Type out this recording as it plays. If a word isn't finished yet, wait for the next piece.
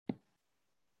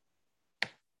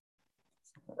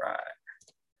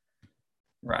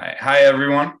Right. Hi,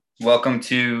 everyone. Welcome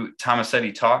to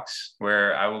Tomasetti Talks,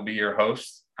 where I will be your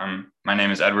host. My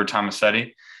name is Edward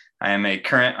Tomasetti. I am a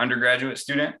current undergraduate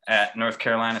student at North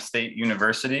Carolina State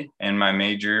University, and my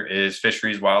major is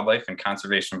fisheries, wildlife, and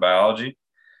conservation biology.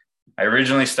 I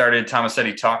originally started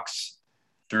Tomasetti Talks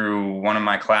through one of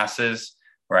my classes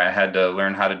where I had to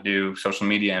learn how to do social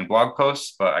media and blog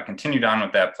posts, but I continued on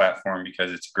with that platform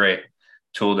because it's a great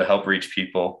tool to help reach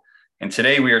people. And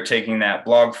today we are taking that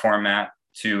blog format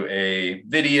to a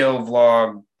video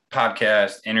vlog,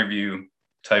 podcast, interview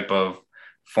type of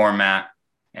format.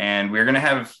 And we're going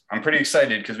to I'm pretty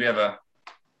excited because we have a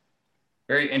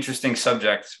very interesting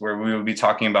subject where we will be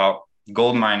talking about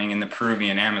gold mining in the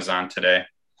Peruvian Amazon today.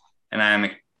 And I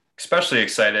am especially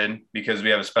excited because we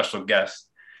have a special guest,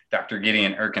 Dr.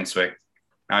 Gideon Erkenswick.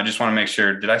 Now, I just want to make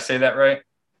sure, did I say that right?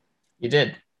 You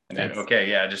did. I did. Okay,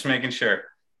 yeah, just making sure.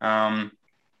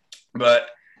 But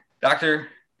Dr.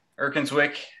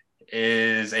 Erkenswick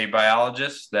is a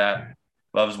biologist that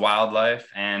loves wildlife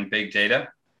and big data.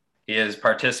 He has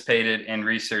participated in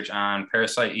research on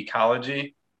parasite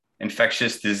ecology,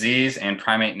 infectious disease, and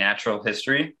primate natural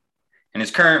history. And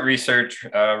his current research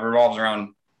revolves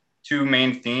around two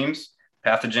main themes: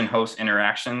 pathogen-host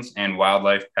interactions and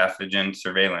wildlife pathogen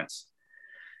surveillance.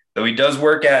 Though he does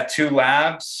work at two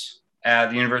labs at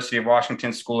the University of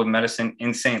Washington School of Medicine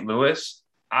in St. Louis,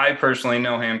 I personally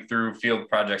know him through Field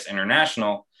Projects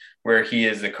International, where he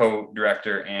is the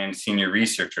co-director and senior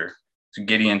researcher. So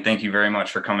Gideon, thank you very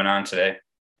much for coming on today.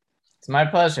 It's my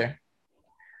pleasure.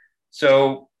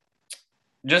 So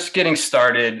just getting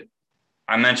started,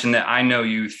 I mentioned that I know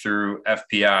you through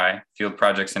FPI, Field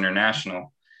Projects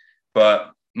International,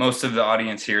 but most of the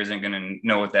audience here isn't going to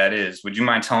know what that is. Would you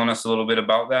mind telling us a little bit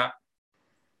about that?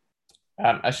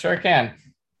 I sure can.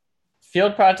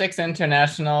 Field Projects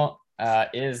International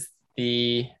is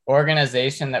the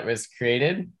organization that was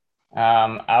created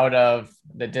out of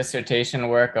the dissertation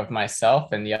work of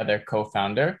myself and the other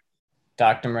co-founder,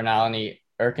 Dr. Mrinalini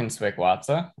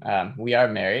Erkenswick-Watsa. We are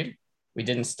married. We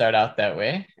didn't start out that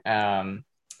way.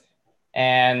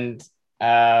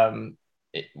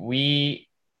 We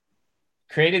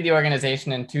created the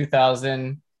organization in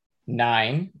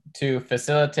 2009 to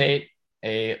facilitate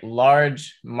a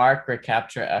large mark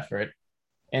recapture effort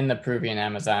in the Peruvian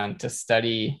Amazon to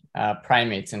study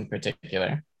primates in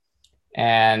particular.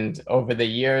 And over the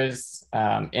years,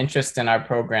 interest in our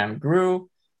program grew.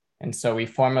 And so we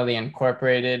formally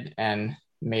incorporated and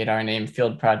made our name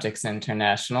Field Projects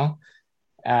International,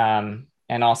 and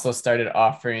also started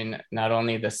offering not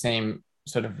only the same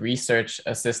sort of research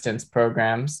assistant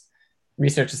programs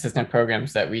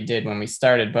that we did when we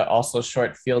started, but also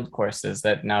short field courses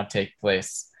that now take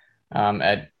place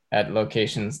at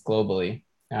locations globally,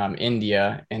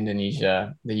 India,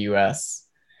 Indonesia, the US.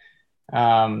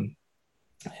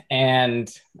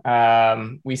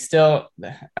 We still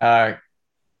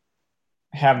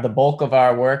have the bulk of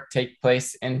our work take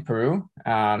place in Peru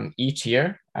each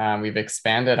year. We've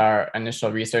expanded our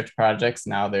initial research projects.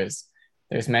 Now there's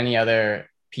many other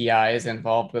PIs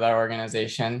involved with our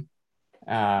organization.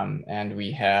 And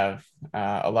we have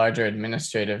a larger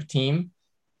administrative team.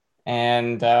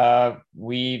 And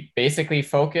we basically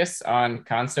focus on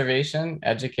conservation,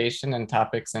 education, and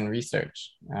topics and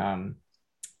research.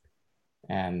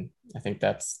 And I think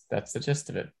that's the gist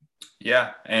of it.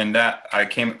 Yeah, and that I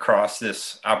came across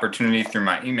this opportunity through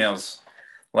my emails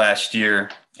last year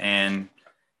and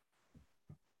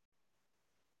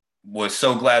was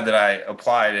so glad that I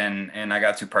applied and I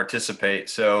got to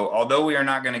participate. So although we are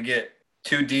not going to get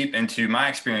too deep into my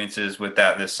experiences with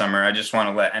that this summer, I just want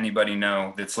to let anybody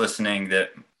know that's listening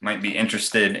that might be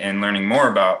interested in learning more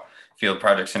about Field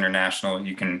Projects International.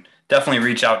 You can definitely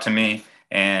reach out to me,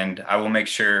 and I will make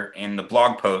sure in the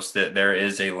blog post that there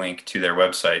is a link to their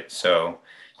website so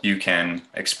you can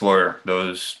explore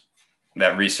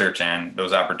that research and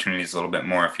those opportunities a little bit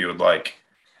more if you would like.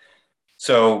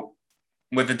 So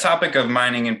with the topic of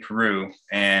mining in Peru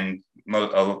and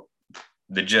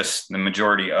the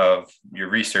majority of your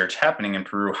research happening in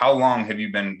Peru, how long have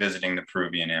you been visiting the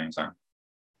Peruvian Amazon?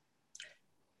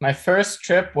 My first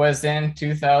trip was in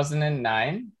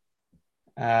 2009.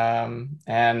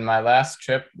 And my last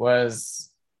trip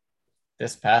was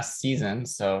this past season,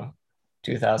 so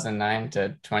 2009 to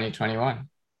 2021.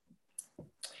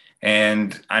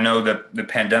 And I know that the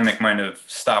pandemic might have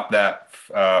stopped that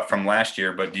from last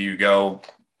year, but do you go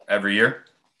every year?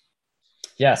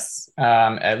 Yes,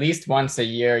 at least once a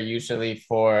year, usually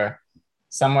for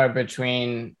somewhere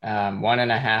between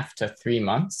 1.5 to 3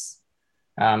 months.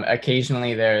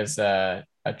 Occasionally there's a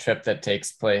trip that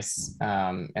takes place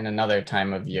in another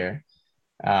time of year.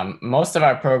 Most of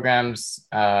our programs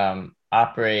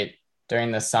operate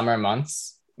during the summer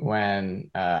months when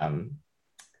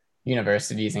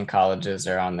universities and colleges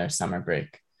are on their summer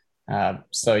break.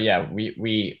 So yeah,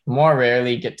 we more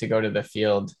rarely get to go to the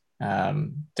field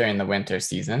during the winter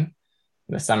season.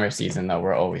 The summer season, though,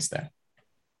 we're always there.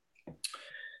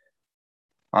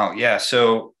 Oh, yeah.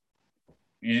 So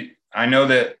I know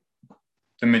that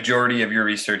the majority of your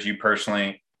research, you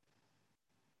personally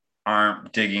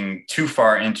aren't digging too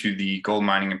far into the gold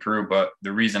mining in Peru, but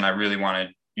the reason I really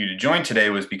wanted you to join today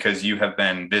was because you have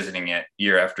been visiting it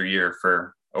year after year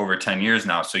for over 10 years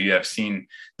now. So you have seen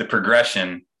the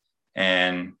progression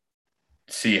and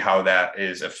see how that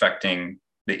is affecting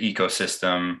the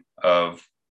ecosystem of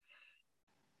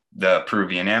the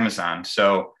Peruvian Amazon.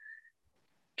 So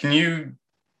can you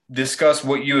discuss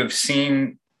what you have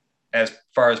seen as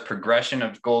far as progression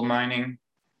of gold mining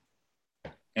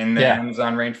in the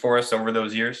Amazon rainforest over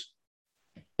those years?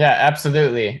 Yeah,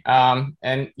 absolutely.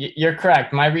 And you're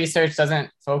correct. My research doesn't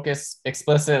focus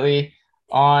explicitly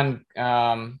on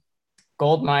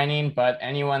gold mining, but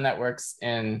anyone that works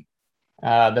in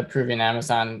the Peruvian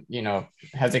Amazon,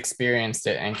 has experienced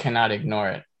it and cannot ignore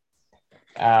it.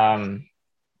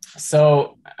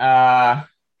 So the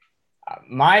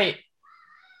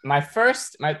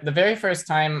very first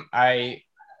time I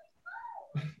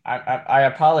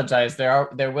apologize.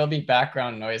 There will be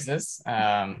background noises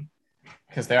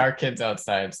because there are kids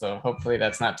outside. So hopefully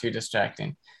that's not too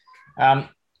distracting.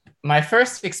 My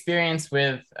first experience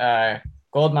with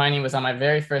gold mining was on my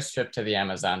very first trip to the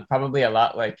Amazon, probably a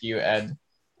lot like you, Ed.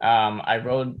 I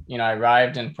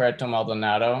arrived in Puerto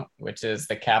Maldonado, which is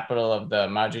the capital of the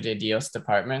Madre de Dios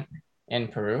department in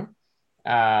Peru.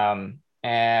 And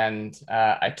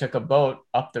I took a boat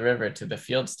up the river to the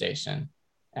field station.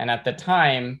 And at the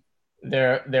time,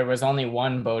 there was only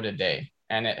one boat a day,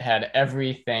 and it had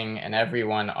everything and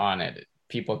everyone on it.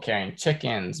 People carrying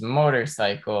chickens,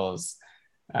 motorcycles,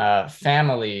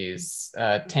 families,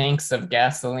 tanks of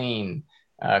gasoline,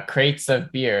 crates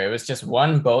of beer. It was just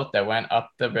one boat that went up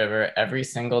the river every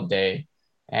single day,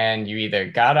 and you either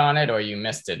got on it or you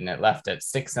missed it, and it left at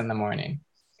 6 a.m.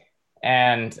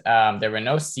 And there were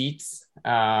no seats.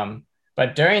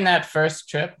 But during that first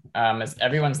trip, as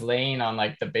everyone's laying on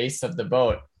like the base of the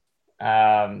boat,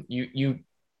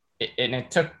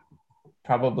 it took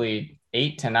probably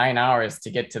 8 to 9 hours to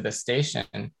get to the station.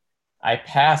 I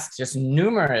passed just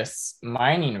numerous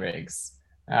mining rigs.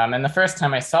 And the first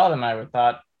time I saw them, I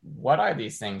thought, what are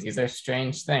these things? These are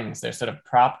strange things. They're sort of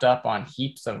propped up on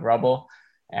heaps of rubble,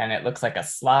 and it looks like a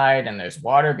slide, and there's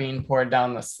water being poured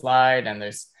down the slide, and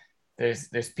there's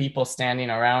people standing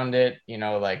around it,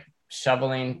 like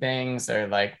shoveling things, or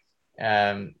like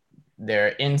they're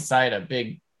inside a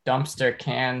big dumpster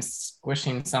can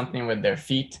squishing something with their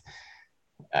feet.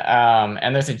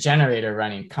 And there's a generator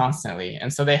running constantly.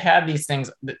 And so they had these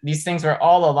things were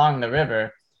all along the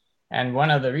river. And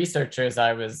one of the researchers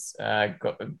I was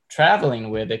traveling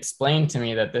with explained to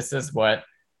me that this is what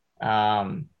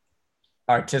artisanal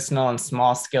and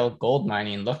small scale gold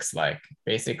mining looks like.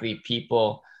 Basically,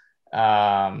 people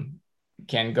can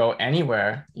go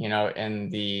anywhere, in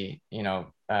the,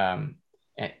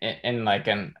 in like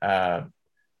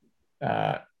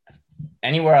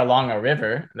anywhere along a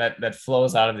river that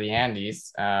flows out of the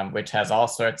Andes, which has all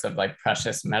sorts of like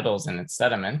precious metals in its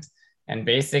sediment, and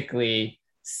basically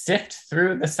sift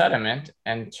through the sediment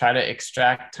and try to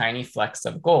extract tiny flecks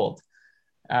of gold.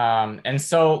 And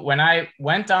so when I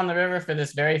went down the river for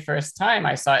this very first time,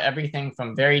 I saw everything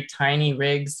from very tiny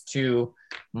rigs to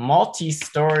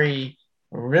multi-story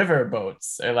river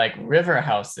boats, or like river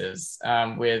houses,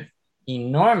 with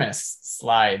enormous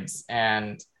slides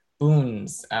and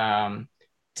booms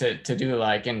to do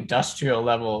like industrial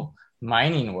level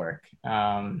mining work.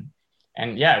 And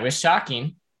yeah, it was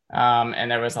shocking. And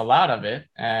there was a lot of it.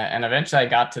 And eventually I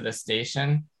got to the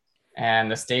station, and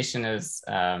the station is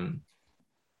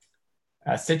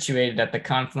situated at the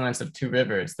confluence of two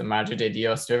rivers, the Madre de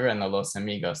Dios River and the Los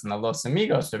Amigos. And the Los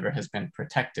Amigos River has been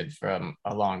protected for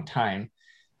a long time.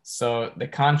 So the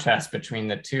contrast between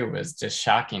the two was just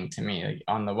shocking to me. Like,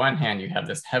 on the one hand, you have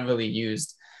this heavily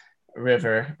used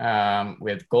river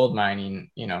with gold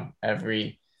mining,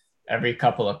 every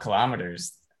couple of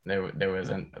kilometers there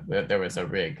was a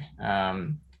rig.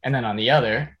 And then on the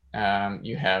other,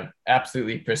 you have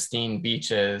absolutely pristine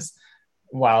beaches,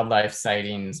 wildlife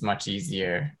sightings much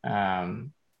easier.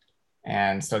 And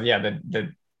so, yeah,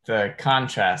 the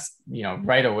contrast,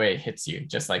 right away hits you,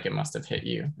 just like it must have hit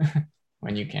you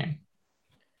when you came.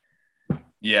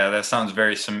 Yeah, that sounds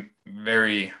very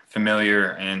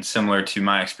familiar and similar to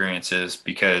my experiences,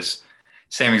 because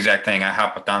same exact thing. I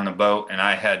hopped on the boat and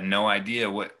I had no idea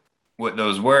what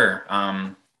those were.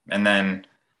 And then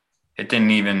it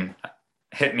didn't even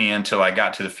hit me until I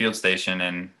got to the field station,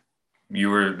 and you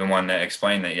were the one that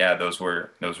explained that, yeah, those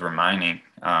were mining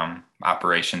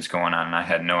operations going on, and I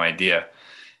had no idea.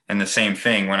 And the same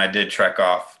thing when I did trek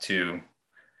off to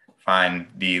find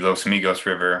the Los Amigos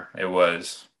River, it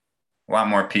was a lot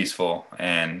more peaceful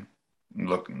and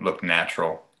looked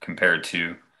natural compared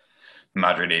to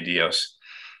Madre de Dios.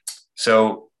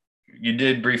 So you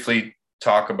did briefly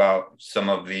talk about some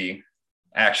of the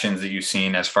actions that you've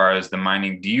seen as far as the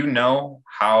mining. Do you know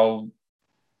how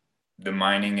the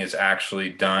mining is actually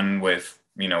done with,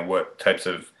 what types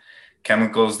of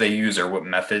chemicals they use or what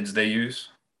methods they use?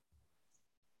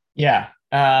 Yeah.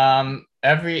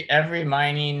 Every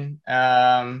miner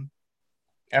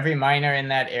in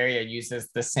that area uses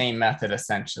the same method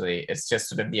essentially. It's just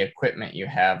sort of the equipment you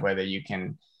have, whether you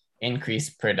can increase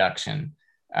production.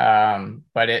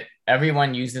 But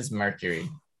everyone uses mercury.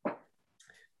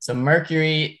 So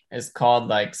mercury is called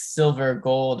like silver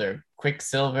gold or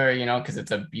quicksilver, because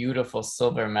it's a beautiful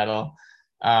silver metal.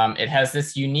 It has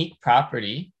this unique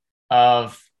property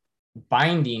of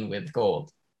binding with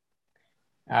gold.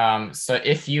 So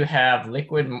if you have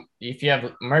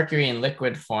mercury in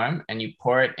liquid form and you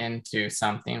pour it into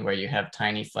something where you have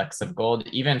tiny flecks of gold,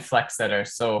 even flecks that are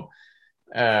so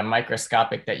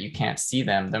microscopic that you can't see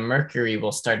them, the mercury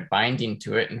will start binding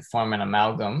to it and form an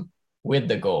amalgam with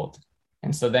the gold.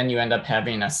 And so then you end up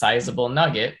having a sizable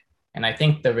nugget. And I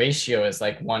think the ratio is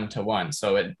like 1-to-1.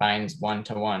 So it binds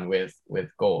 1-to-1 with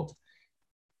gold.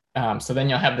 So then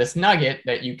you'll have this nugget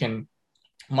that you can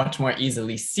much more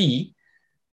easily see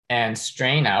and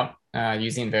strain out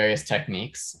using various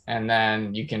techniques. And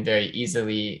then you can very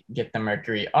easily get the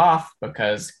mercury off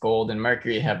because gold and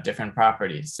mercury have different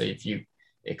properties. So if you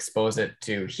expose it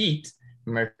to heat,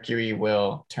 mercury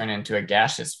will turn into a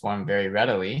gaseous form very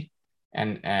readily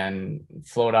and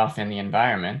float off in the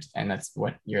environment. And that's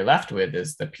what you're left with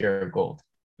is the pure gold.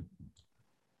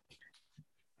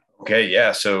 Okay,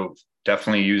 yeah. So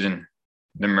definitely using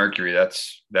the mercury.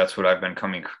 That's what I've been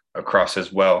coming across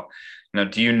as well. Now,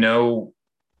 do you know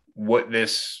what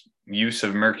this use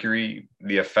of mercury,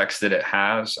 the effects that it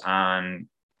has on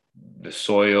the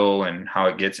soil and how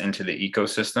it gets into the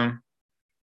ecosystem?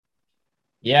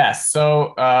 Yeah.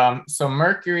 So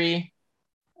mercury.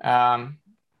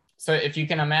 So if you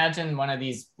can imagine one of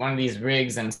these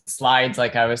rigs and slides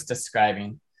like I was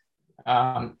describing.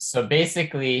 So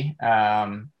basically,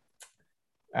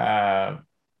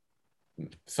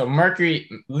 so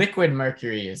liquid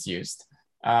mercury is used.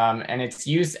 And it's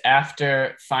used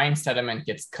after fine sediment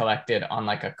gets collected on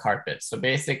like a carpet. So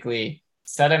basically,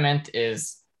 sediment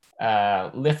is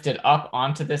lifted up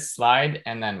onto this slide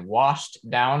and then washed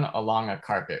down along a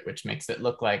carpet, which makes it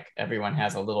look like everyone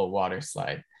has a little water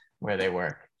slide where they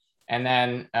work. And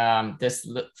then this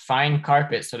fine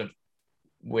carpet sort of,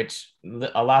 which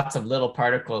lots of little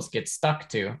particles get stuck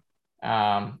to,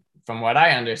 from what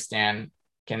I understand,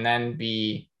 can then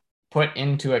be put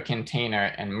into a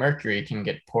container and mercury can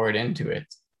get poured into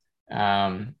it.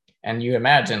 And you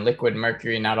imagine liquid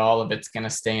mercury, not all of it's going to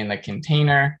stay in the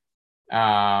container.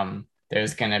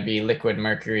 There's going to be liquid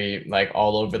mercury like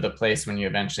all over the place when you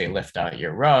eventually lift out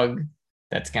your rug.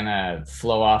 That's going to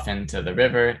flow off into the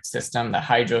river system, the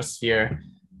hydrosphere.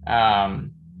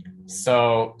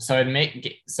 So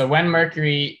when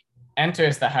mercury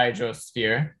enters the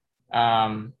hydrosphere,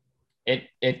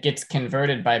 it gets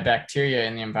converted by bacteria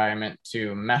in the environment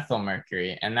to methyl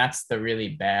mercury, and that's the really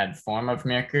bad form of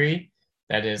mercury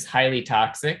that is highly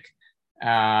toxic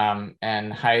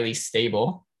and highly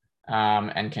stable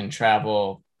and can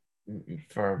travel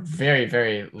for very,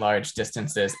 very large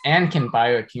distances and can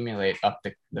bioaccumulate up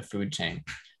the food chain.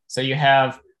 So you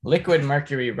have liquid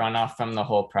mercury runoff from the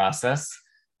whole process.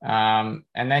 And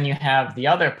then you have the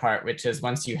other part, which is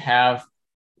once you have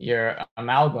your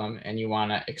amalgam and you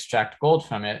want to extract gold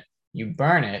from it, you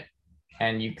burn it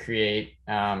and you create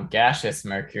gaseous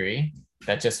mercury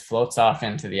that just floats off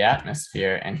into the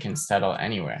atmosphere and can settle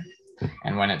anywhere.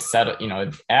 And when it's settled,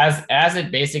 as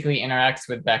it basically interacts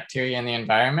with bacteria in the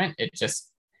environment,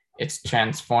 it's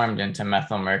transformed into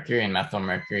methyl mercury, and methyl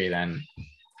mercury then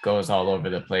goes all over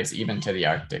the place, even to the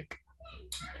Arctic.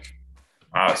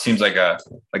 It seems like a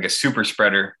super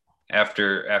spreader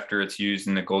after it's used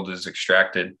and the gold is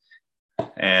extracted.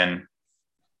 And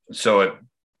so it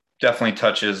definitely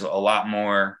touches a lot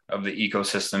more of the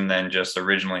ecosystem than just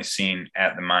originally seen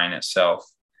at the mine itself.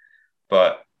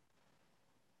 But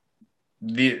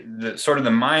the sort of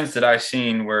the mines that I've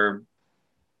seen were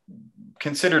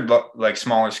considered like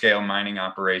smaller scale mining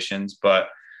operations. But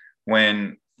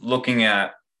when looking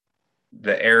at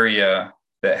the area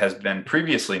that has been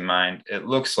previously mined, it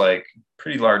looks like a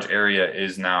pretty large area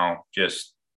is now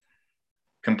just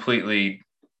completely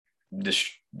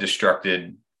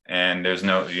destructed, and there's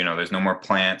no more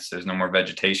plants, there's no more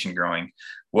vegetation growing.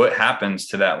 What happens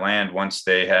to that land once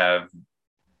they have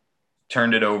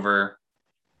turned it over,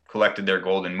 collected their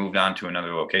gold, and moved on to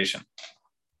another location?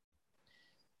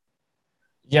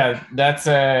 Yeah, that's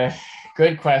a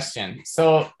good question.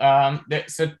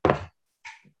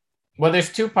 Well,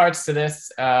 there's two parts to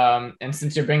this. And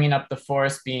since you're bringing up the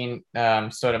forest being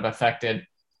sort of affected,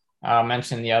 I'll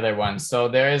mention the other one. So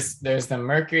there's the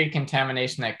mercury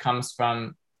contamination that comes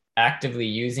from actively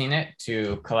using it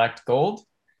to collect gold.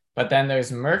 But then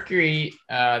there's mercury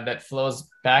that flows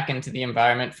back into the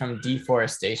environment from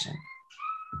deforestation.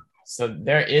 So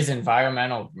there is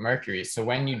environmental mercury. So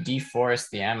when you deforest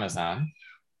the Amazon,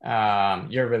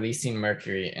 you're releasing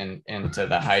mercury into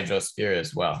the hydrosphere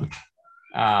as well.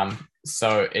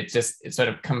 So it sort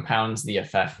of compounds the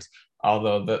effect.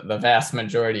 Although the vast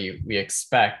majority we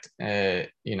expect, the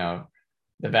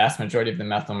vast majority of the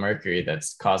methyl mercury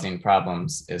that's causing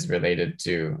problems is related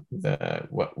to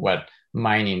what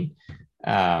mining,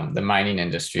 the mining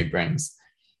industry brings.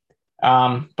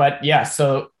 But yeah,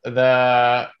 so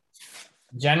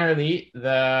generally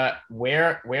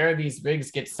where these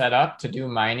rigs get set up to do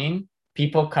mining,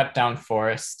 people cut down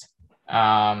forest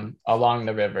along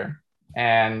the river,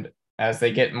 and as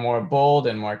they get more bold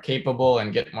and more capable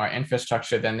and get more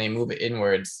infrastructure, then they move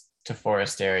inwards to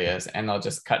forest areas, and they'll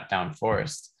just cut down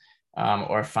forest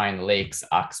or find lakes,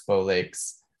 oxbow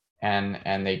lakes,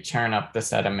 and they churn up the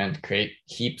sediment, create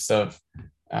heaps of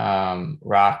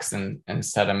rocks and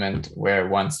sediment where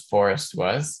once forest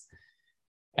was.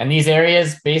 And these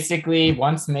areas basically,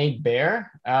 once made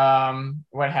bare,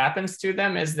 what happens to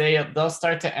them is they'll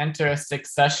start to enter a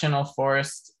successional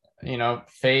forest,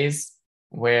 phase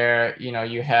where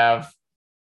you have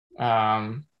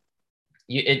the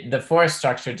forest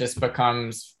structure just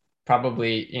becomes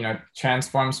probably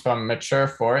transforms from mature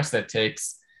forest that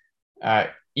takes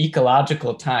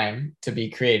ecological time to be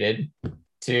created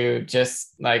to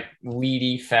just like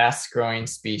weedy, fast-growing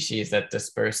species that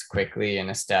disperse quickly and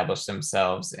establish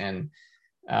themselves in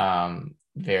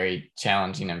very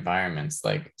challenging environments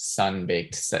like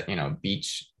sun-baked,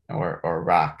 beach or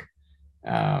rock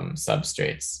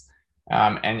substrates.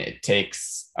 And it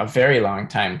takes a very long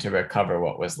time to recover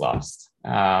what was lost.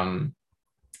 And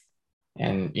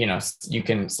you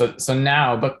can so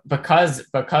now, but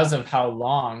because of how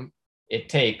long it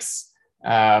takes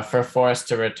for forest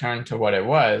to return to what it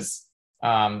was,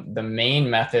 the main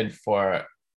method for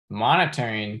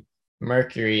monitoring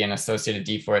mercury and associated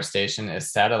deforestation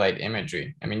is satellite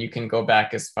imagery. I mean, you can go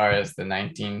back as far as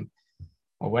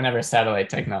whenever satellite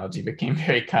technology became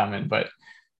very common, but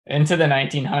into the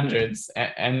 1900s,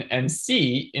 and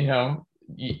see,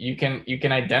 you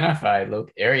can identify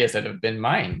areas that have been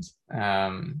mined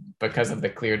because of the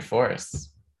cleared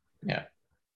forests. Yeah.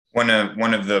 One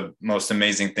of the most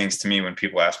amazing things to me when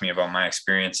people ask me about my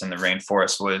experience in the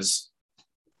rainforest was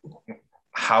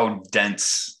how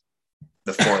dense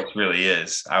the forest really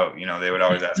is. They would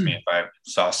always ask me if I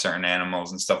saw certain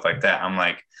animals and stuff like that. I'm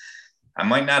like, I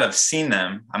might not have seen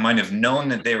them. I might have known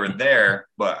that they were there,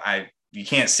 but you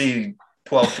can't see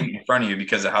 12 feet in front of you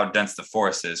because of how dense the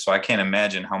forest is. So I can't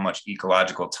imagine how much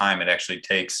ecological time it actually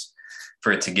takes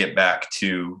for it to get back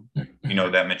to,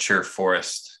 that mature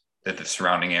forest that the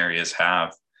surrounding areas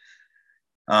have.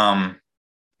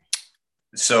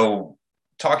 So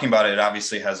talking about it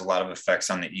obviously has a lot of effects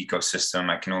on the ecosystem.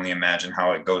 I can only imagine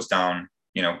how it goes down,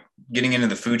 getting into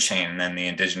the food chain, and then the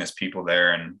indigenous people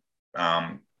there, and,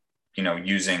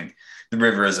 using the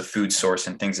river as a food source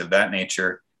and things of that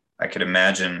nature. I could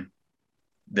imagine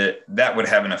that would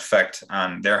have an effect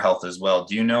on their health as well.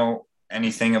 Do you know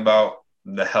anything about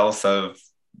the health of,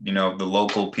 the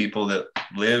local people that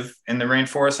live in the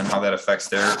rainforest and how that affects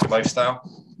their lifestyle?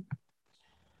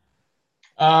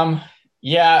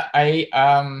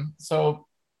 So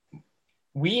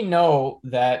we know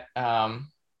that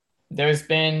there's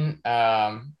been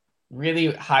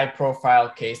really high profile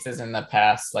cases in the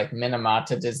past, like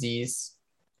Minamata disease,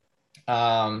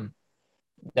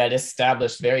 that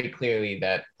established very clearly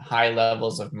that high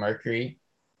levels of mercury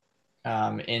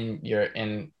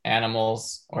in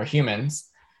animals or humans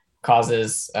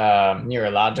causes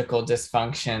neurological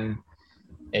dysfunction.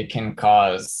 It can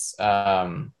cause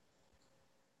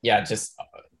just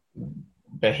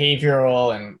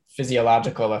behavioral and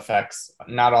physiological effects,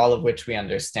 not all of which we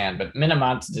understand. But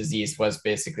Minamata disease was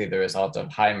basically the result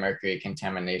of high mercury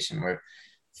contamination, where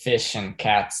fish and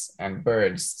cats and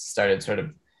birds started sort of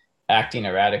acting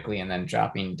erratically and then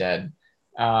dropping dead.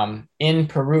 In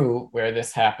Peru, where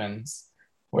this happens,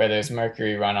 where there's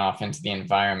mercury runoff into the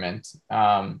environment.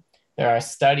 There are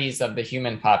studies of the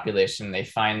human population. They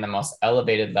find the most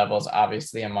elevated levels,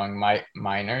 obviously, among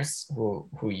miners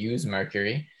who use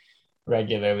mercury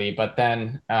regularly. But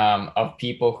then of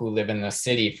people who live in the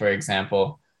city, for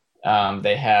example,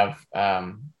 they have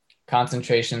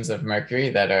concentrations of mercury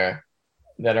that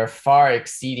are far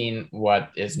exceeding what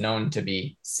is known to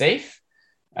be safe.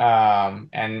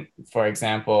 And for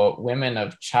example, women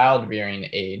of childbearing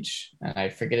age, and I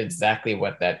forget exactly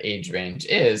what that age range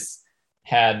is,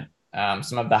 had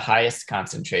some of the highest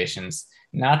concentrations,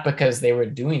 not because they were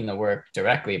doing the work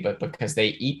directly, but because they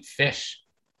eat fish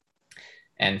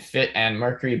and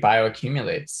mercury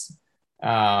bioaccumulates.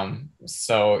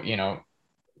 So,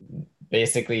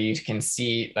 basically you can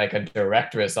see like a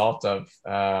direct result of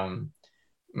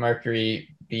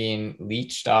mercury being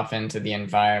leached off into the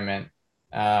environment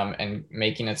and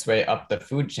making its way up the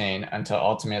food chain until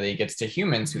ultimately it gets to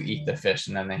humans who eat the fish,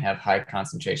 and then they have high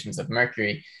concentrations of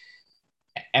mercury.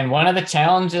 And one of the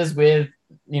challenges with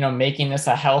making this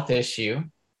a health issue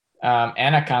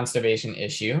and a conservation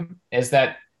issue is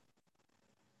that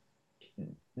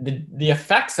the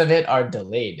effects of it are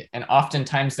delayed, and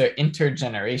oftentimes they're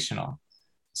intergenerational.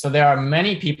 So there are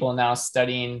many people now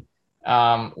studying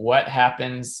what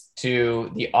happens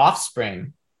to the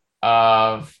offspring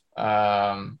of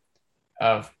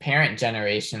parent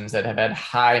generations that have had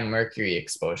high mercury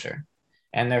exposure,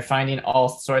 and they're finding all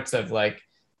sorts of like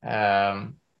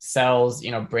cells,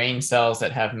 brain cells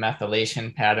that have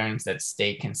methylation patterns that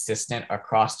stay consistent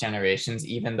across generations,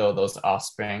 even though those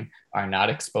offspring are not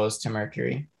exposed to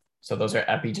mercury. So those are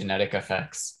epigenetic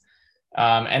effects.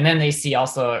 And then they see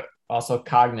also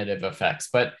cognitive effects.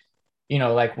 But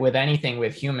like with anything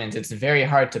with humans, it's very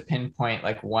hard to pinpoint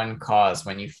like one cause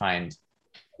when you find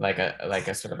like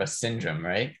a sort of a syndrome,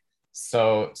 right?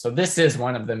 So this is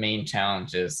one of the main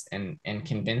challenges in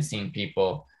convincing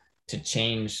people to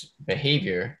change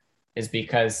behavior, is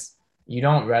because you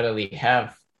don't readily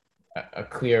have a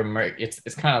clear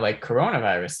it's kind of like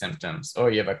coronavirus symptoms.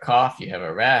 Or you have a cough, you have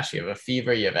a rash, you have a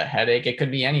fever, you have a headache. It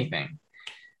could be anything.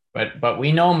 But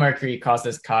we know mercury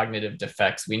causes cognitive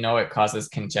defects. We know it causes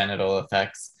congenital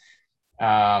effects.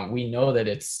 We know that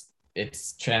it's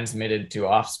transmitted to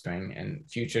offspring and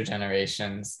future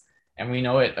generations. And we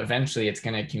know eventually it's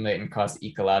going to accumulate and cause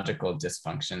ecological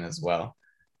dysfunction as well.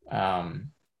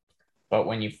 But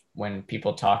when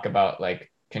people talk about like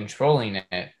controlling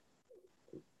it,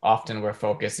 often we're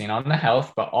focusing on the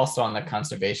health, but also on the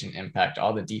conservation impact,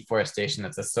 all the deforestation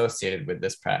that's associated with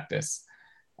this practice.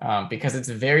 Because it's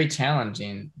very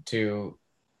challenging to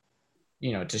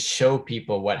show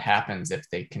people what happens if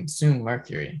they consume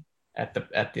mercury at the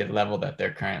level that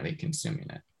they're currently consuming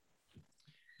it.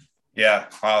 Yeah,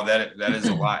 wow, that is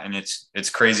a lot, and it's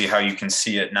crazy how you can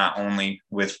see it not only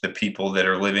with the people that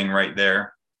are living right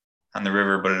there on the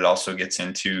river, but it also gets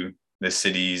into the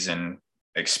cities and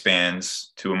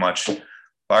expands to a much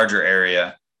larger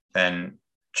area than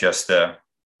just the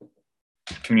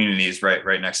communities right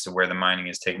next to where the mining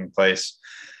is taking place.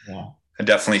 Yeah. I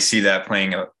definitely see that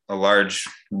playing a large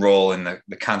role in the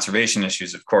conservation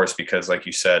issues, of course, because like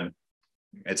you said,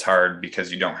 it's hard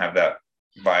because you don't have that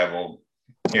viable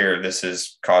here. This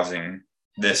is causing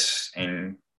this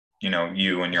in,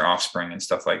 you and your offspring and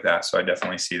stuff like that. So I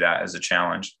definitely see that as a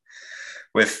challenge.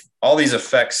 With all these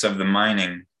effects of the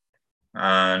mining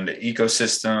on the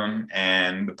ecosystem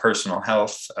and the personal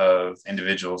health of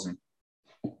individuals and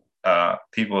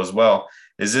people as well,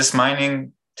 is this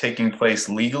mining taking place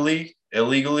legally,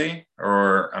 illegally,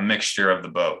 or a mixture of the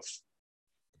both?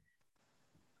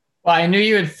 Well, I knew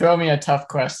you would throw me a tough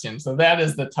question. So that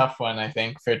is the tough one, I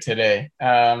think, for today.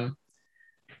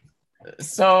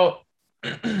 So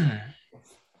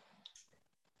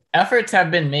efforts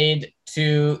have been made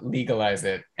to legalize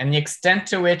it. And the extent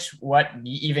to which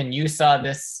even you saw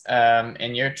this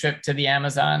in your trip to the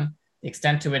Amazon, the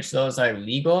extent to which those are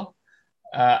legal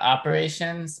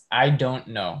operations, I don't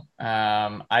know.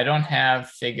 I don't have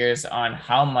figures on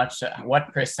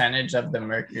what percentage of the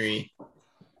mercury,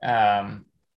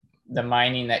 the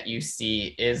mining that you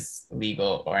see is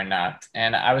legal or not.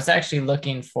 And I was actually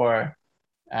looking for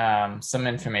some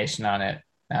information on it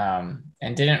and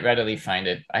didn't readily find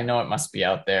it. I know it must be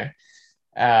out there.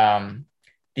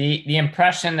 The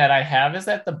impression that I have is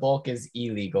that the bulk is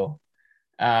illegal.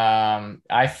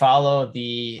 I follow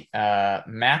the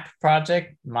MAP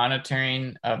project,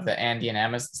 monitoring of the Andean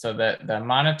Amazon. So the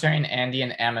Monitoring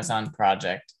Andean Amazon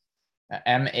Project,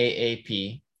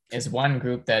 MAAP, is one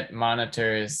group that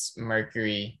monitors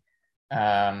mercury,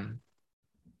 gold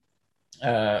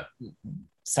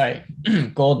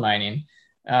mining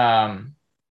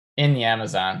in the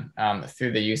Amazon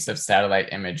through the use of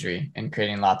satellite imagery and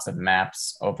creating lots of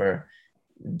maps over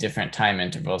different time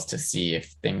intervals to see if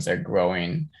things are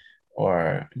growing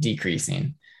or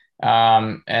decreasing.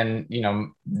 And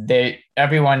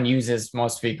everyone uses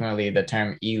most frequently the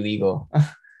term illegal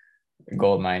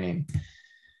gold mining.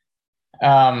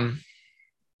 And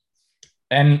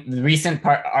the recent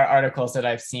articles that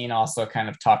I've seen also kind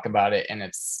of talk about it,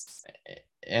 and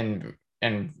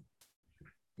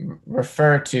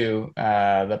refer to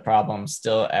the problem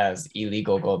still as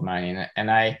illegal gold mining.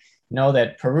 And I know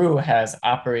that Peru has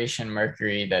Operation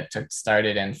Mercury that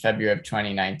started in February of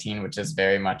 2019, which is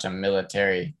very much a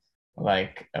military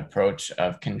like approach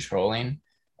of controlling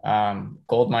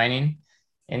gold mining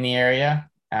in the area.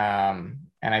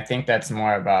 And I think that's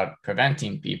more about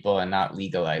preventing people and not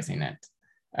legalizing it.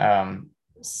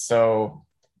 So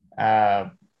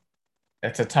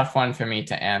it's a tough one for me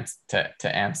to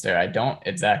answer. I don't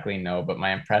exactly know, but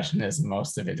my impression is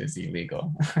most of it is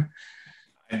illegal.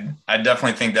 I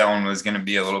definitely think that one was going to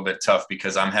be a little bit tough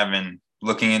because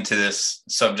looking into this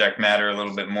subject matter a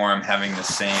little bit more, I'm having the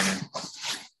same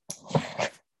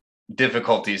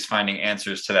difficulties finding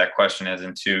answers to that question as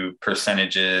into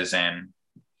percentages and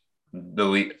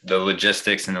the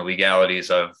logistics and the legalities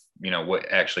of,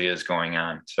 what actually is going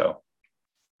on. So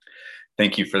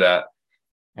thank you for that.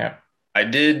 Yeah. I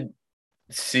did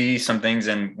see some things,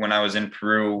 and when I was in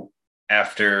Peru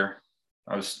after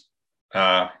I was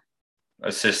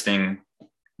assisting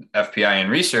FBI in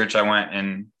research, I went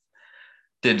and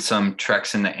did some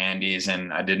treks in the Andes,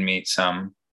 and I did meet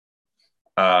some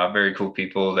very cool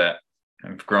people that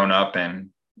have grown up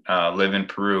and live in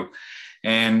Peru.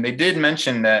 And they did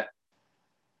mention that,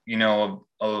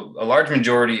 a large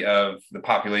majority of the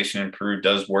population in Peru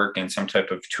does work in some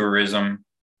type of tourism,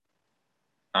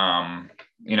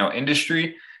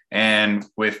 industry. And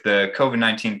with the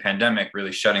COVID-19 pandemic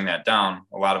really shutting that down,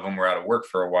 a lot of them were out of work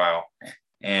for a while.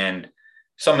 And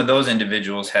some of those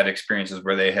individuals had experiences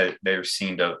where they've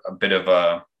seen a bit of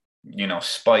a,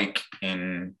 spike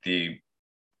in the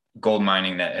gold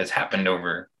mining that has happened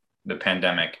over the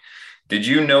pandemic. Did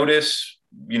you notice,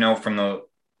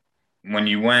 when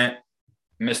you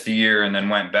missed a year and then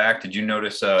went back, did you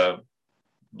notice a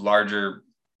larger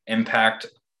impact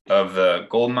of the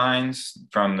gold mines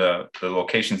from the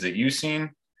locations that you've seen?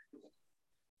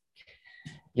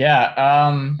 Yeah.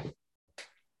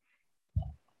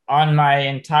 On my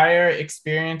entire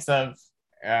experience of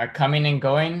coming and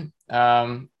going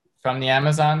from the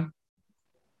Amazon,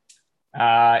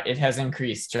 it has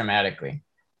increased dramatically.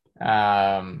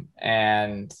 And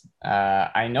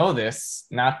I know this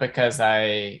not because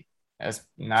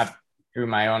not through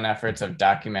my own efforts of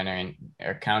documenting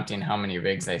or counting how many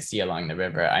rigs I see along the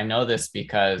river. I know this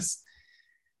because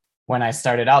when I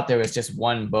started out, there was just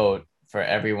one boat for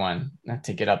everyone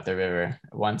to get up the river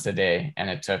once a day. And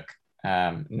it took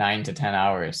 9 to 10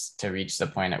 hours to reach the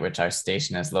point at which our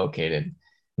station is located.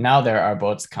 Now there are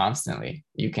boats constantly.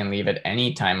 You can leave at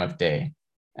any time of day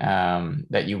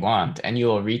that you want, and you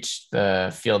will reach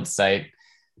the field site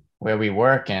where we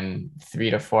work in 3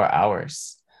 to 4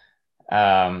 hours.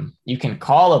 You can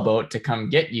call a boat to come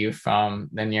get you from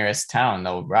the nearest town.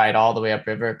 They'll ride all the way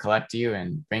upriver, collect you,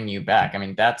 and bring you back. I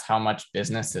mean, that's how much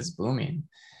business is booming.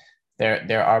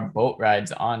 There are boat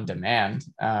rides on demand.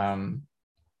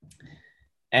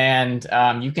 And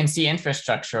you can see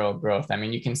infrastructural growth. I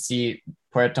mean, you can see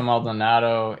Puerto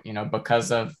Maldonado,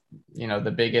 because of,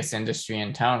 the biggest industry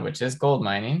in town, which is gold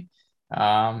mining,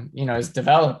 is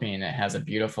developing. It has a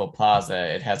beautiful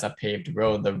plaza. It has a paved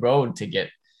road. The road to get,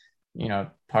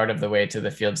 part of the way to the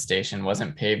field station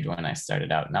wasn't paved when I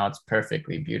started out. Now it's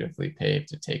perfectly, beautifully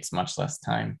paved. It takes much less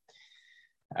time.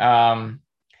 And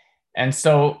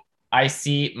so I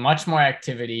see much more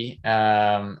activity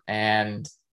and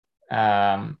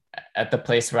at the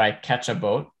place where I catch a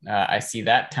boat. I see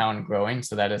that town growing.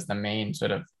 So that is the main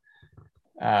sort of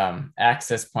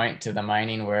access point to the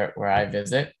mining where I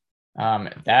visit.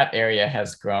 That area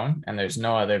has grown, and there's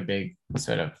no other big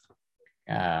sort of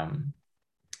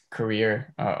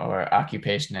career or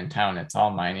occupation in town. It's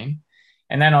all mining.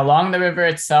 And then along the river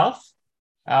itself,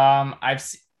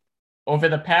 over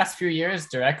the past few years,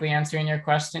 directly answering your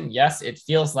question, yes, it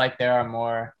feels like there are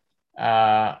more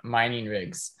mining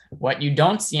rigs. What you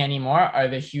don't see anymore are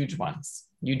the huge ones.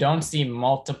 You don't see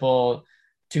multiple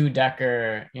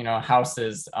 2-decker,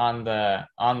 houses on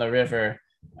the river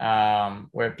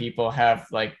where people have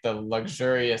like the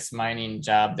luxurious mining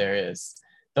job there is.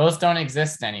 Those don't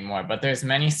exist anymore, but there's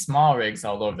many small rigs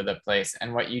all over the place.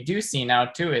 And what you do see now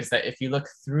too is that if you look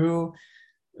through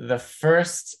the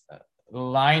first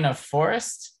line of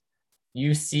forest,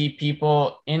 you see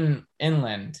people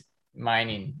inland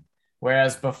mining.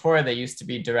 whereas before they used to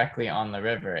be directly on the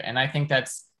river. And I think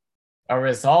that's a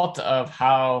result of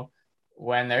how,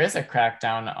 when there is a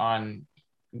crackdown on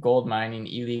gold mining,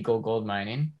 illegal gold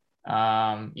mining,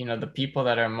 the people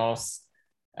that are most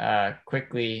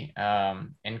quickly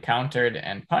encountered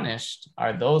and punished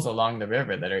are those along the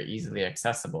river that are easily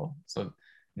accessible. So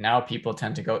now people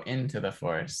tend to go into the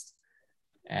forest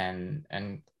and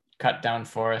cut down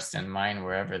forest and mine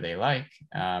wherever they like,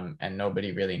 and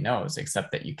nobody really knows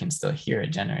except that you can still hear a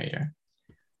generator.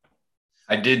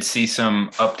 I did see some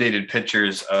updated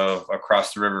pictures of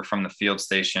across the river from the field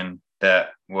station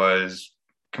that was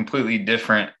completely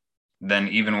different than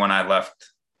even when I left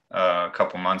a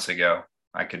couple months ago.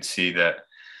 I could see that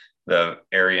the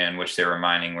area in which they were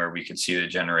mining, where we could see the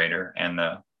generator and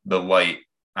the light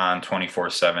on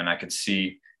 24/7, I could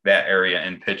see that area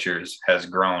in pictures has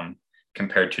grown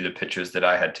compared to the pictures that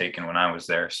I had taken when I was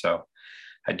there. So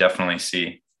I definitely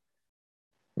see.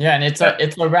 Yeah, and it's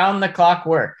around the clock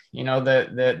work.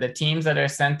 The teams that are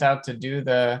sent out to do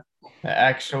the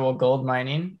actual gold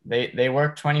mining, they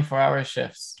work 24-hour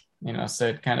shifts. So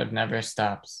it kind of never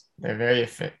stops. They're very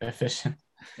efficient.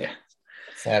 Yeah.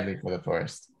 Sadly for the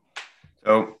forest.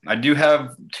 So I do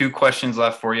have two questions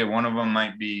left for you. One of them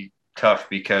might be tough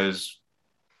because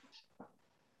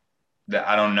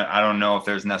I don't know if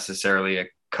there's necessarily a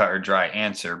cut or dry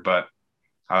answer, but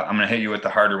I'm going to hit you with the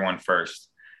harder one first.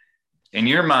 In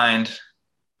your mind,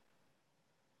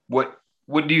 what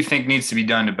do you think needs to be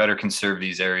done to better conserve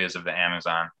these areas of the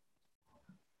Amazon?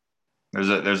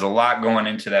 There's a lot going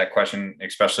into that question,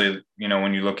 especially,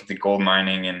 when you look at the gold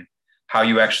mining and how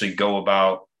you actually go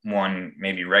about, one,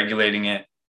 maybe regulating it,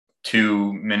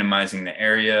 two, minimizing the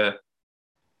area.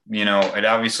 It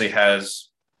obviously has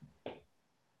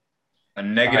a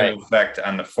negative effect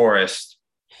on the forest,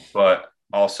 but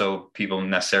also people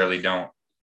necessarily don't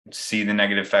see the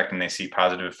negative effect, and they see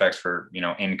positive effects for,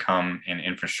 income and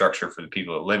infrastructure for the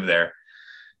people that live there.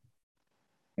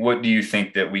 What do you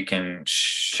think that we can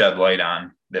shed light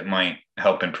on that might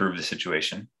help improve the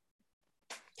situation?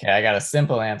 Okay, I got a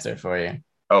simple answer for you.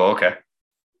 Oh, okay.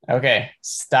 Okay,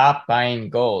 stop buying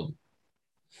gold.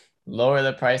 Lower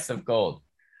the price of gold.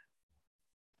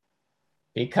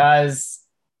 Because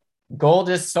gold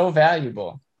is so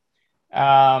valuable.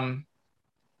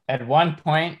 At one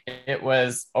point, it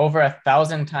was over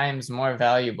 1,000 times more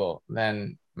valuable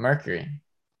than mercury.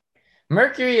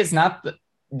 Mercury is not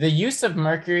the use of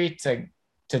mercury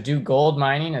to do gold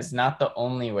mining is not the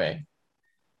only way.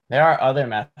 There are other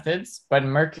methods, but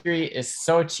mercury is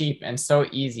so cheap and so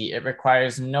easy. It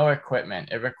requires no equipment.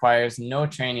 It requires no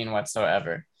training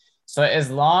whatsoever. So as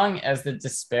long as the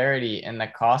disparity in the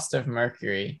cost of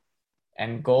mercury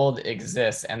and gold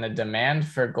exists and the demand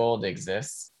for gold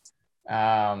exists,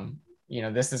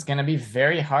 this is going to be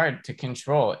very hard to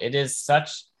control. It is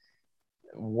such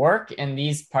work in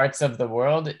these parts of the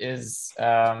world is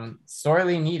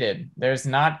sorely needed. There's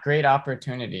not great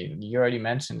opportunity. You already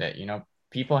mentioned it.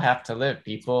 People have to live.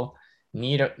 People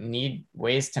need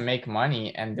ways to make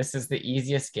money, and this is the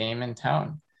easiest game in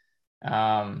town.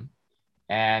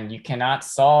 And you cannot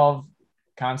solve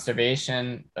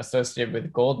conservation associated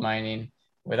with gold mining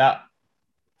without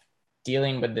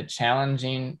dealing with the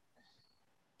challenging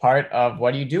part of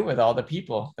what do you do with all the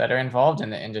people that are involved in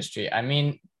the industry. I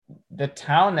mean, the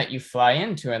town that you fly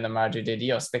into in the Madre de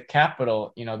Dios, the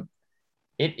capital,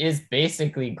 it is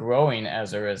basically growing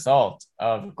as a result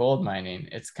of gold mining.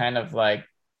 It's kind of like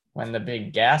when the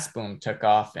big gas boom took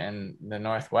off in the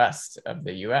Northwest of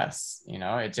the US,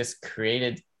 it just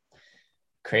created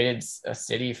a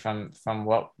city from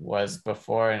what was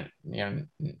before,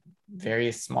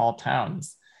 very small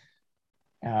towns.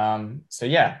 So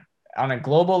yeah, on a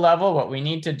global level, what we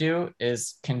need to do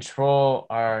is control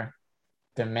our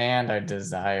demand, our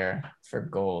desire for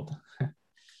gold.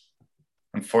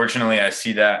 Unfortunately, I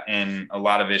see that in a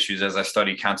lot of issues as I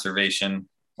study conservation.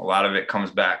 A lot of it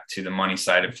comes back to the money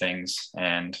side of things.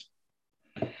 And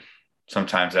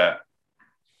sometimes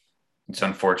it's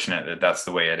unfortunate that that's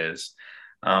the way it is.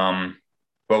 But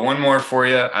one more for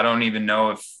you. I don't even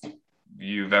know if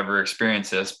you've ever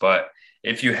experienced this, but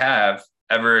if you have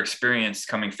ever experienced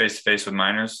coming face to face with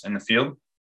miners in the field?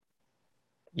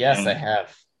 Yes, I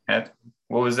have.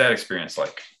 What was that experience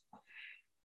like?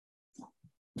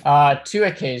 2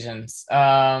 occasions.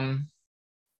 Well,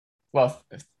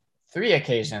 3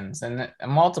 occasions and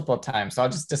multiple times. So I'll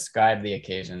just describe the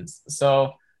occasions.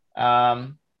 So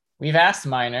we've asked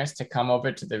miners to come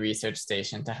over to the research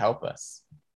station to help us,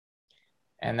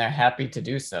 and they're happy to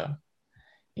do so.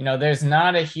 There's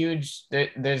not a huge,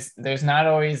 there's not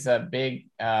always a big,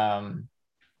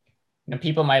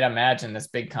 people might imagine this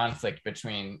big conflict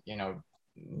between,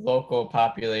 local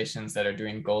populations that are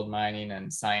doing gold mining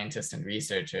and scientists and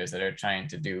researchers that are trying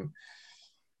to do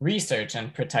research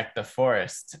and protect the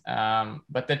forest.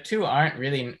 But the two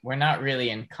we're not really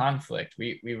in conflict.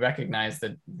 We recognize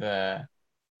that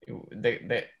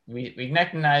we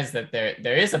recognize that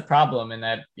there is a problem in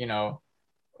that,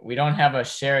 we don't have a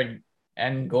shared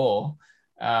end goal,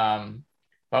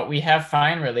 but we have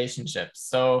fine relationships.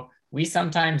 So we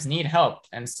sometimes need help.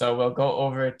 And so we'll go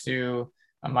over to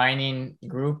a mining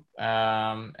group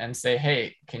and say,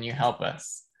 hey, can you help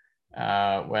us?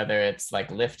 Whether it's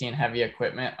like lifting heavy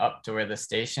equipment up to where the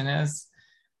station is,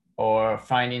 or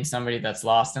finding somebody that's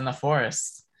lost in the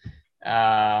forest.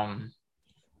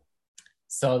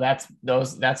 So that's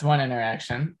one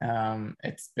interaction.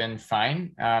 It's been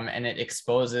fine, and it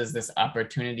exposes this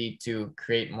opportunity to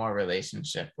create more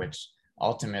relationship, which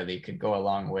ultimately could go a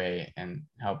long way in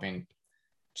helping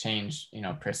change,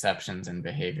 perceptions and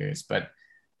behaviors. But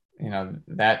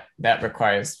that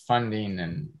requires funding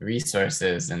and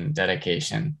resources and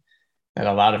dedication that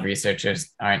a lot of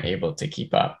researchers aren't able to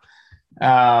keep up.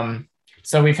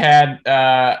 So we've had,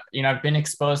 I've been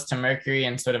exposed to mercury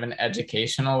in sort of an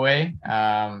educational way.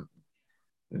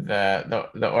 The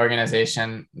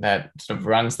organization that sort of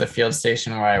runs the field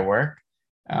station where I work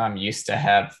used to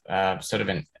have sort of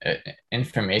an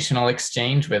informational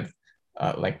exchange with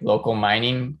like local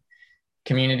mining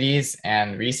communities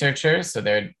and researchers. So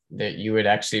that you would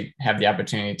actually have the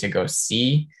opportunity to go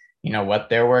see, what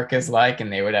their work is like,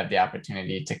 and they would have the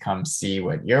opportunity to come see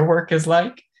what your work is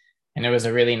like. And it was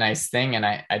a really nice thing. And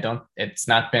it's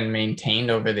not been maintained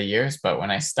over the years, but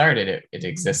when I started it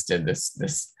existed,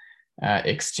 this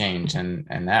exchange,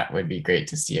 and that would be great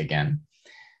to see again.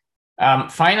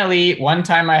 Finally, one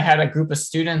time I had a group of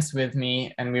students with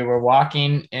me, and we were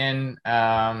walking in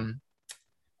on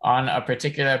a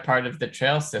particular part of the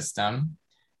trail system.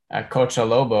 Cocha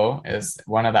Lobo is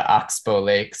one of the oxbow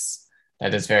lakes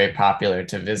that is very popular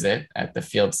to visit at the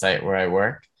field site where I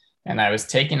work. And I was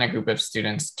taking a group of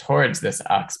students towards this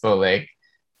oxbow lake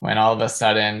when all of a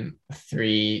sudden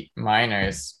 3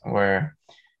 miners were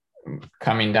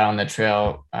coming down the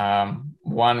trail,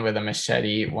 one with a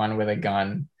machete, one with a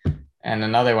gun, and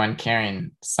another one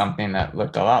carrying something that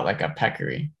looked a lot like a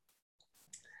peccary.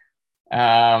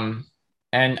 And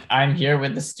I'm here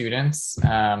with the students,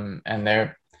 and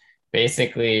they're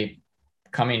basically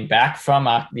coming back from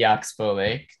the Oxbow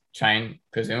Lake, trying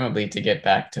presumably to get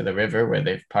back to the river where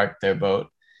they've parked their boat.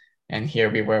 And here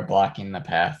we were blocking the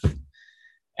path.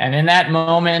 And in that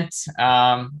moment,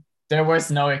 there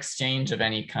was no exchange of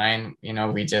any kind.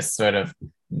 We just sort of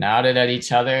nodded at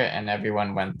each other and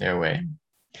everyone went their way.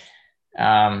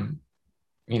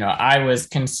 I was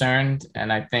concerned,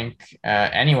 and I think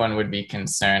anyone would be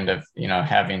concerned of,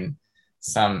 having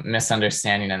some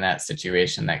misunderstanding in that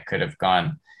situation that could have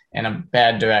gone in a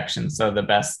bad direction. So the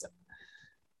best,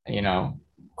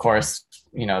 course,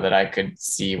 that I could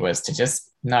see was to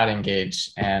just not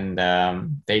engage, and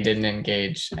they didn't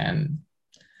engage.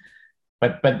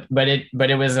 But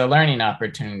it was a learning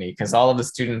opportunity, because all of the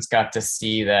students got to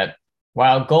see that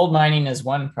while gold mining is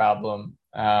one problem,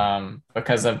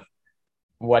 because of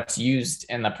what's used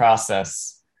in the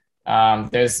process,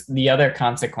 there's the other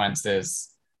consequences,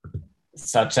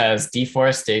 such as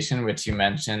deforestation, which you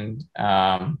mentioned,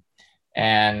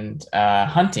 and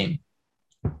hunting.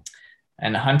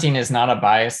 And hunting is not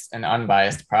an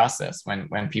unbiased process.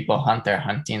 When people hunt, they're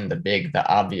hunting the big, the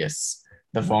obvious,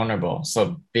 the vulnerable.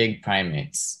 So big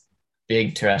primates,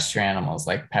 big terrestrial animals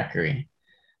like peccary.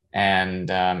 And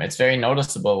it's very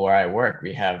noticeable where I work.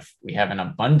 We have an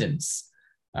abundance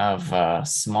of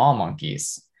small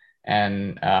monkeys.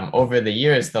 And over the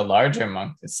years, the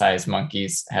larger size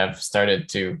monkeys have started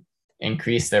to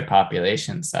increase their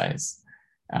population size.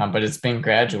 But it's been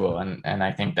gradual. And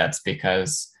I think that's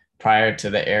because prior to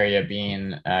the area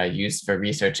being used for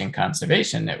research and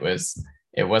conservation, it was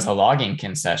a logging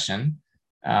concession.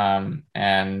 And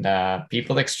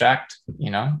people extract,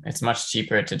 it's much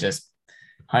cheaper to just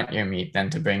hunt your meat than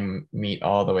to bring meat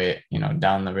all the way,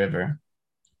 down the river,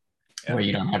 where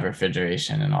you don't have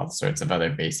refrigeration and all sorts of other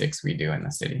basics we do in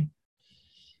the city.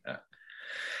 I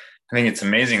think it's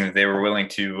amazing that they were willing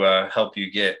to help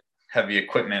you get heavy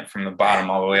equipment from the bottom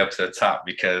all the way up to the top,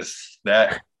 because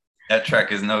that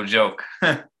trek is no joke.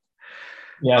 Yes,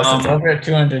 it's over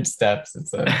 200 steps.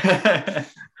 It's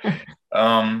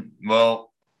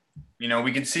well,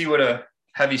 we could see what a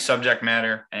heavy subject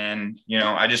matter, and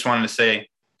I just wanted to say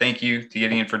thank you to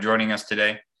Gideon for joining us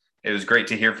today. It was great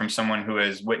to hear from someone who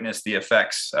has witnessed the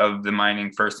effects of the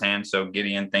mining firsthand. So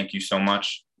Gideon, thank you so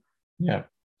much. Yeah,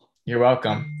 you're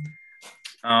welcome.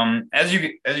 As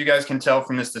you guys can tell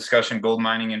from this discussion, gold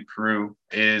mining in Peru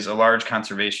is a large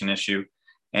conservation issue,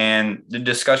 and the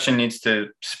discussion needs to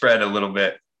spread a little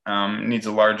bit. It needs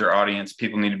a larger audience.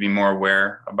 People need to be more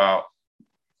aware about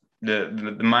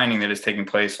the mining that is taking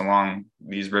place along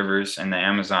these rivers and the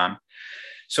Amazon.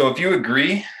 So if you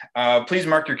agree, please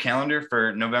mark your calendar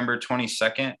for November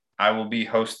 22nd. I will be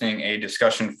hosting a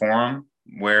discussion forum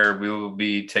where we will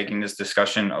be taking this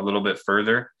discussion a little bit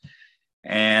further.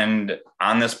 And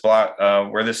on this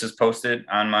blog, where this is posted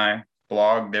on my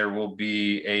blog, there will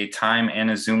be a time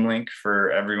and a Zoom link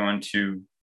for everyone to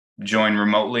join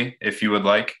remotely if you would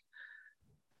like.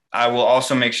 I will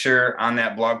also make sure on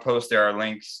that blog post there are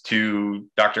links to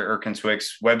Dr.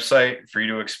 Erkenswick's website for you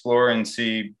to explore and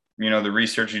see, the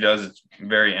research he does. It's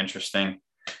very interesting.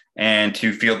 And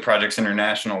to Field Projects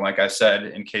International, like I said,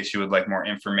 in case you would like more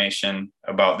information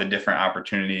about the different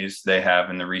opportunities they have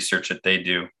and the research that they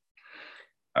do.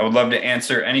 I would love to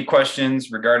answer any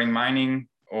questions regarding mining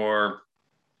or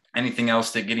anything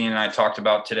else that Gideon and I talked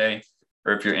about today.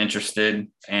 Or if you're interested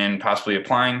in possibly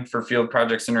applying for Field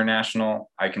Projects International,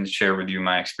 I can share with you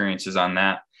my experiences on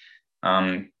that.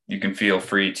 You can feel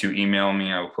free to email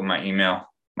me. I will put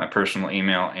my personal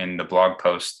email in the blog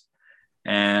post.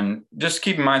 And just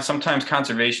keep in mind, sometimes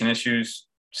conservation issues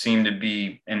seem to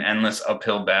be an endless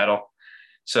uphill battle.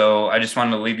 So I just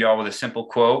wanted to leave you all with a simple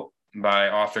quote by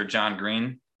author John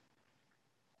Green.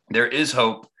 There is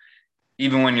hope,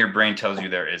 even when your brain tells you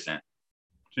there isn't.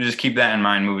 So just keep that in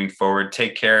mind moving forward.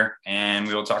 Take care, and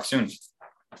we will talk soon.